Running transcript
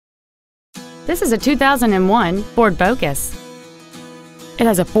This is a 2001 Ford Focus. It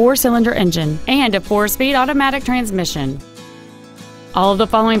has a 4-cylinder engine and a 4-speed automatic transmission. All of the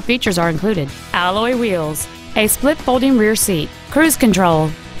following features are included: alloy wheels, a split folding rear seat, cruise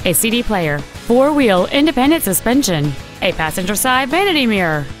control, a CD player, 4-wheel independent suspension, a passenger side vanity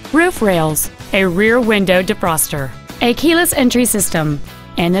mirror, roof rails, a rear window defroster, a keyless entry system,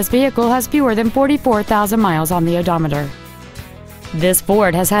 and this vehicle has fewer than 44,000 miles on the odometer. This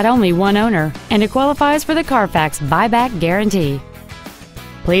Ford has had only one owner, and it qualifies for the Carfax buyback guarantee.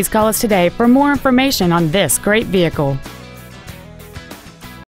 Please call us today for more information on this great vehicle.